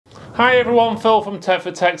Hi everyone, Phil from Tech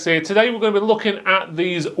for Techs here. Today we're going to be looking at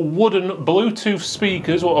these wooden Bluetooth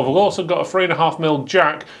speakers. Well, I've also got a 3.5mm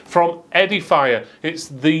jack from Edifier. It's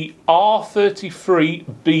the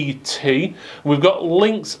R33BT. We've got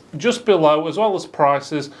links just below as well as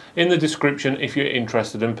prices in the description if you're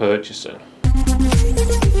interested in purchasing.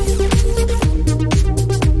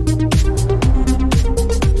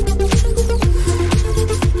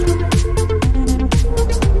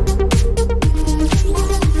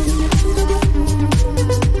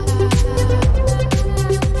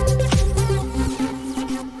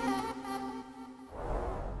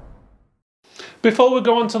 Before we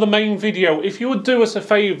go on to the main video, if you would do us a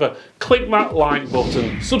favour, click that like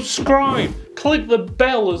button, subscribe, click the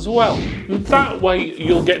bell as well. And that way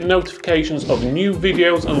you'll get notifications of new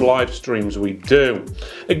videos and live streams we do.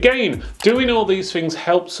 Again, doing all these things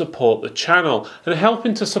helps support the channel, and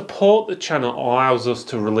helping to support the channel allows us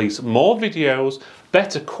to release more videos,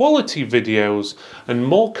 better quality videos, and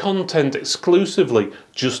more content exclusively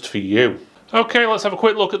just for you. Okay, let's have a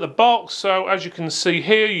quick look at the box. So as you can see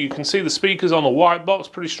here, you can see the speakers on the white box,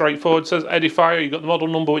 pretty straightforward. It says Edifier, you've got the model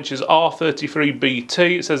number which is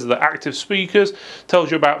R33BT. It says the active speakers,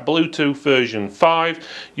 tells you about Bluetooth version 5.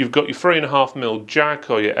 You've got your 3.5mm jack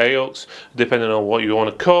or your AUX, depending on what you want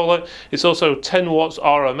to call it. It's also 10 watts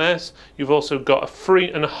RMS. You've also got a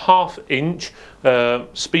 3.5-inch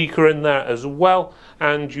speaker in there as well,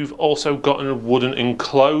 and you've also got a wooden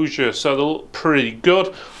enclosure, so they look pretty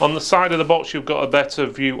good. On the side of the box you've got a better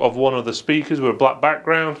view of one of the speakers with a black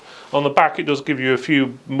background. On the back it does give you a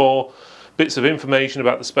few more bits of information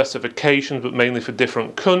about the specifications, but mainly for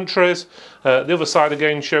different countries. The other side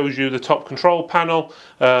again shows you the top control panel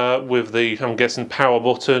with the, I'm guessing, power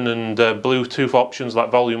button and Bluetooth options like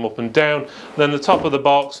volume up and down. Then the top of the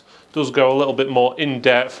box does go a little bit more in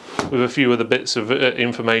depth with a few of the bits of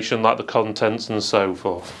information like the contents and so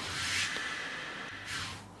forth.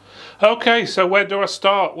 Okay, so where do I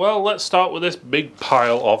start? Well, let's start with this big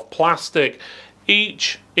pile of plastic.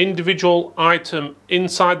 Each individual item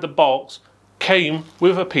inside the box came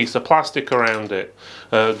with a piece of plastic around it.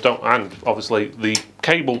 And obviously the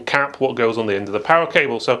cable cap, what goes on the end of the power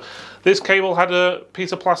cable. So this cable had a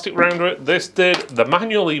piece of plastic around it, this did, the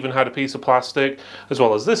manual even had a piece of plastic, as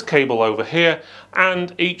well as this cable over here,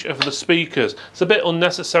 and each of the speakers. It's a bit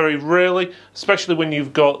unnecessary really, especially when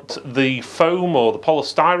you've got the foam or the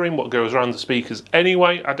polystyrene, what goes around the speakers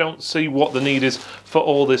anyway. I don't see what the need is for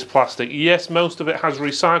all this plastic. Yes, most of it has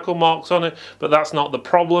recycle marks on it, but that's not the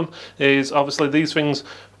problem. Is obviously these things,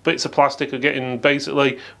 bits of plastic are getting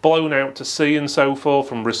basically blown out to sea and so forth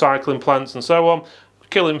from recycling plants and so on,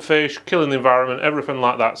 killing fish, killing the environment, everything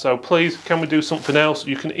like that. So please, can we do something else?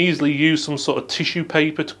 You can easily use some sort of tissue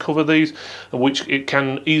paper to cover these, which it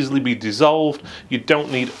can easily be dissolved. You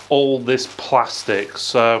don't need all this plastic,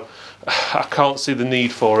 so I can't see the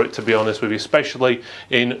need for it, to be honest with you, especially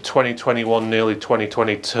in 2021, nearly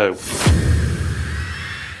 2022.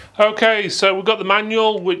 Okay, so we've got the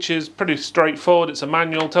manual, which is pretty straightforward. It's a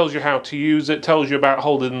manual, tells you how to use it, tells you about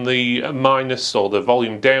holding the minus or the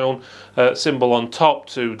volume down symbol on top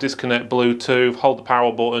to disconnect Bluetooth, hold the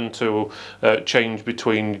power button to change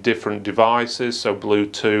between different devices, so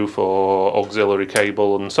Bluetooth or auxiliary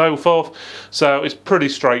cable and so forth. So it's pretty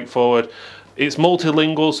straightforward. It's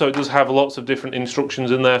multilingual, so it does have lots of different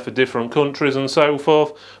instructions in there for different countries and so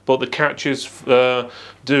forth, but the catch is,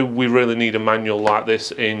 do we really need a manual like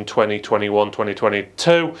this in 2021,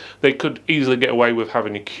 2022? They could easily get away with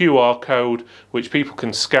having a QR code which people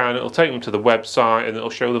can scan. It'll take them to the website and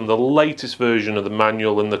it'll show them the latest version of the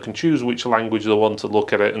manual, and they can choose which language they want to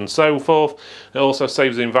look at it and so forth. It also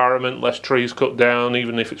saves the environment, less trees cut down.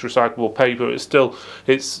 Even if it's recyclable paper, it's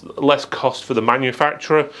less cost for the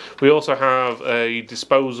manufacturer. We also have a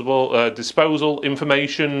disposal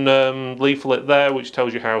information leaflet there, which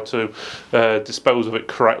tells you how to dispose of it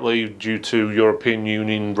correctly due to European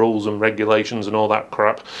Union rules and regulations and all that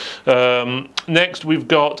crap. Next we've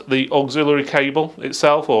got the auxiliary cable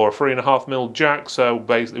itself, or a 3.5mm jack. So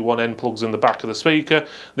basically one end plugs in the back of the speaker,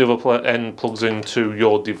 the other end plugs into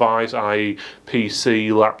your device, i.e.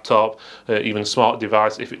 PC, laptop, even smart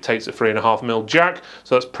device if it takes a 3.5mm jack.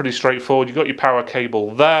 So that's pretty straightforward. You've got your power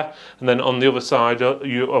cable there, and then on the other side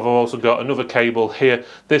you have also got another cable here.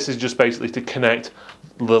 This is just basically to connect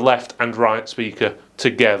the left and right speaker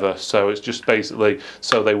together, so it's just basically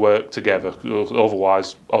so they work together.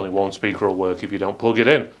 Otherwise only one speaker will work if you don't plug it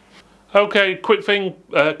in. Okay, quick thing,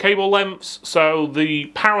 cable lengths. So the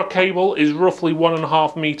power cable is roughly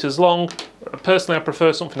 1.5 meters long. Personally, I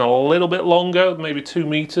prefer something a little bit longer, maybe 2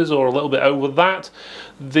 meters or a little bit over that.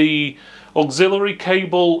 The Auxiliary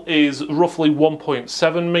cable is roughly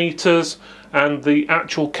 1.7 meters, and the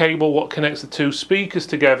actual cable what connects the two speakers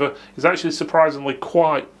together is actually surprisingly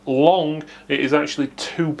quite long. It is actually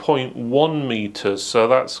 2.1 meters, so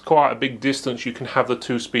that's quite a big distance. You can have the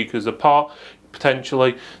two speakers apart,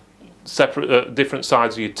 potentially separate, different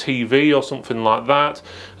sides of your TV or something like that.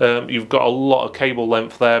 You've got a lot of cable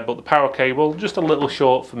length there, but the power cable just a little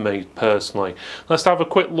short for me personally. Let's have a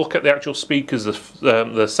quick look at the actual speakers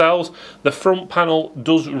themselves. The front panel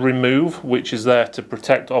does remove, which is there to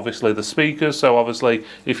protect obviously the speakers, so obviously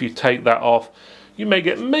if you take that off you may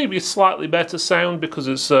get maybe a slightly better sound because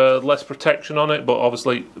it's less protection on it, but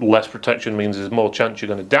obviously less protection means there's more chance you're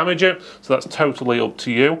going to damage it, so that's totally up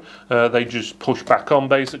to you. They just push back on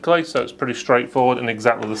basically, so it's pretty straightforward, and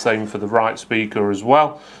exactly the same for the right speaker as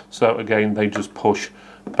well. So again, they just push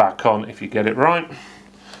back on if you get it right.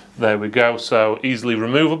 There we go, so easily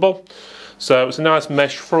removable. So it's a nice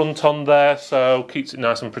mesh front on there, so keeps it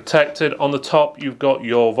nice and protected. On the top you've got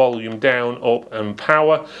your volume down, up and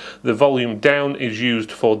power. The volume down is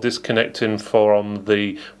used for disconnecting from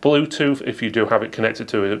the Bluetooth if you do have it connected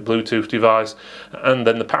to a Bluetooth device, and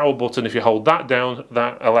then the power button, if you hold that down,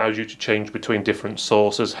 that allows you to change between different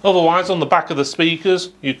sources. Otherwise on the back of the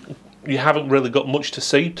speakers you haven't really got much to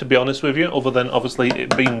see, to be honest with you, other than obviously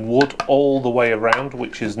it being wood all the way around,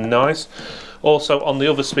 which is nice. Also on the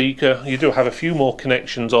other speaker you do have a few more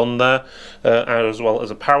connections on there, as well as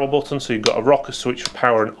a power button, so you've got a rocker switch for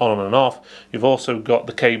powering on and off. You've also got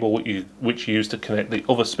the cable which you use to connect the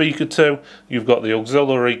other speaker to. You've got the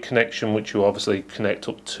auxiliary connection which you obviously connect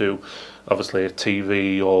up to obviously a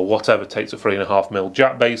TV or whatever. Takes a 3.5mm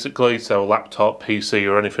jack basically, so laptop, PC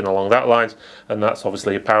or anything along that lines, and that's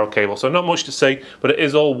obviously a power cable. So not much to see, but it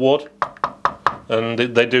is all wood. And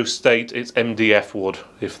they do state it's MDF wood,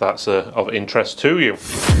 if that's of interest to you.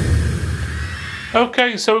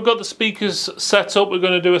 Okay, so we've got the speakers set up. We're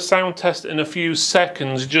going to do a sound test in a few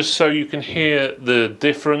seconds just so you can hear the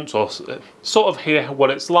difference, or sort of hear what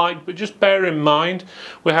it's like, but just bear in mind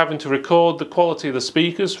we're having to record the quality of the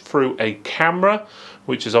speakers through a camera,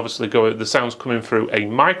 which is obviously the sound's coming through a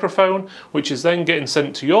microphone, which is then getting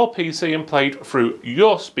sent to your PC and played through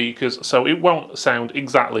your speakers, so it won't sound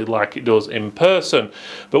exactly like it does in person.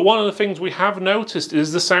 But one of the things we have noticed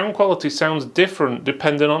is the sound quality sounds different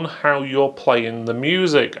depending on how you're playing the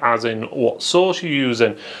music, as in what source you're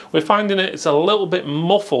using. We're finding it's a little bit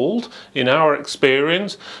muffled in our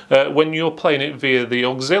experience when you're playing it via the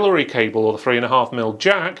auxiliary cable or the 3.5mm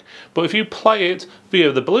jack, but if you play it via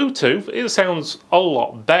the Bluetooth it sounds a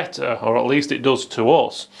lot better, or at least it does to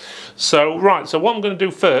us. So right, so what I'm going to do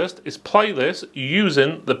first is play this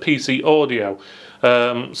using the PC audio.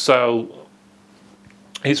 So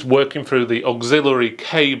it's working through the auxiliary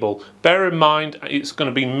cable. Bear in mind it's going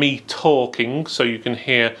to be me talking, so you can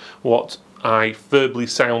hear what I verbally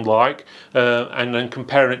sound like, and then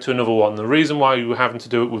comparing it to another one. The reason why you're having to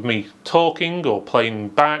do it with me talking or playing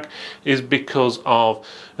back is because of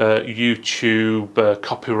YouTube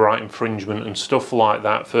copyright infringement and stuff like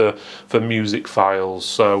that for music files,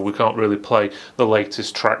 so we can't really play the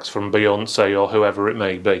latest tracks from Beyonce or whoever it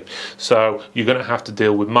may be, so you're going to have to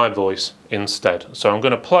deal with my voice instead. So I'm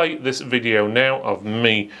going to play this video now of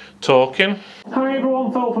me talking. Hi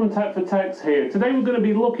everyone, Phil from Tech for Techs here. Today we're going to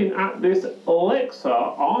be looking at this Alexa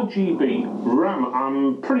RGB RAM.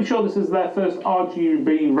 I'm pretty sure this is their first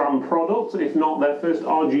RGB RAM product, if not their first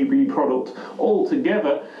RGB product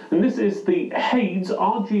altogether. And this is the Hades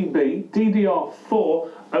RGB DDR4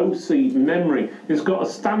 OC memory. It's got a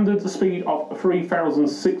standard speed of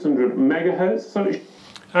 3600 MHz, so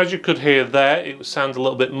as you could hear there, it sounds a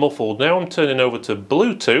little bit muffled. Now I'm turning over to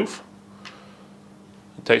Bluetooth.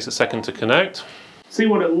 It takes a second to connect. See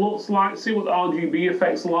what it looks like, see what the RGB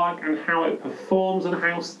effects like, and how it performs and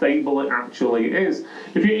how stable it actually is.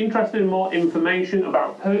 If you're interested in more information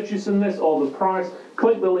about purchasing this or the price,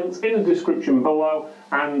 click the links in the description below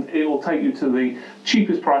and it will take you to the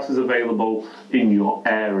cheapest prices available in your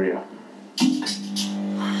area.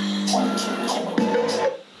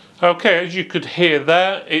 Okay, as you could hear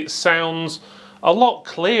there, it sounds a lot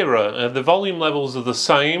clearer. The volume levels are the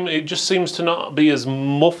same, it just seems to not be as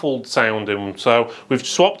muffled sounding. So we've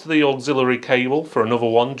swapped the auxiliary cable for another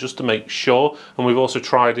one just to make sure, and we've also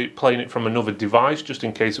tried it playing it from another device just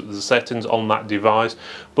in case it was the settings on that device.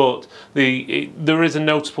 But there is a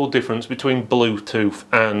noticeable difference between Bluetooth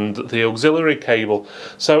and the auxiliary cable,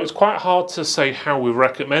 so it's quite hard to say how we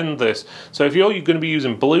recommend this. So if you're going to be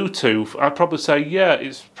using Bluetooth, I'd probably say yeah,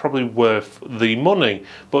 it's probably worth the money,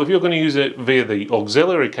 but if you're going to use it via the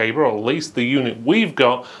auxiliary cable, or at least the unit we've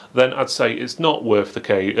got, then I'd say it's not worth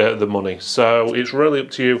the money. So it's really up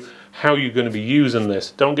to you how you're going to be using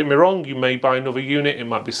this. Don't get me wrong, you may buy another unit, it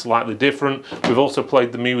might be slightly different. We've also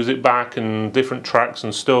played the music back and different tracks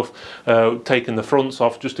and stuff, taking the fronts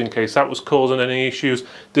off just in case that was causing any issues.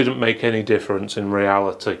 Didn't make any difference in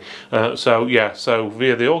reality. So yeah, so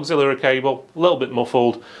via the auxiliary cable, a little bit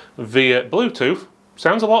muffled. Via Bluetooth,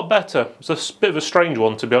 sounds a lot better. It's a bit of a strange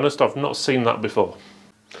one, to be honest. I've not seen that before.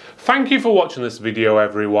 Thank you for watching this video,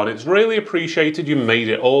 everyone. It's really appreciated you made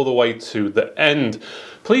it all the way to the end.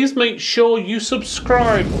 Please make sure you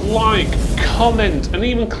subscribe, like, comment, and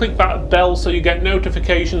even click that bell so you get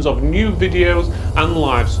notifications of new videos and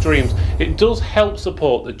live streams. It does help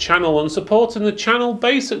support the channel, and supporting the channel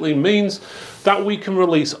basically means that we can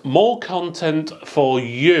release more content for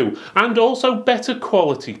you and also better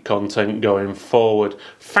quality content going forward.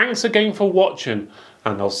 Thanks again for watching,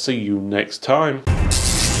 and I'll see you next time.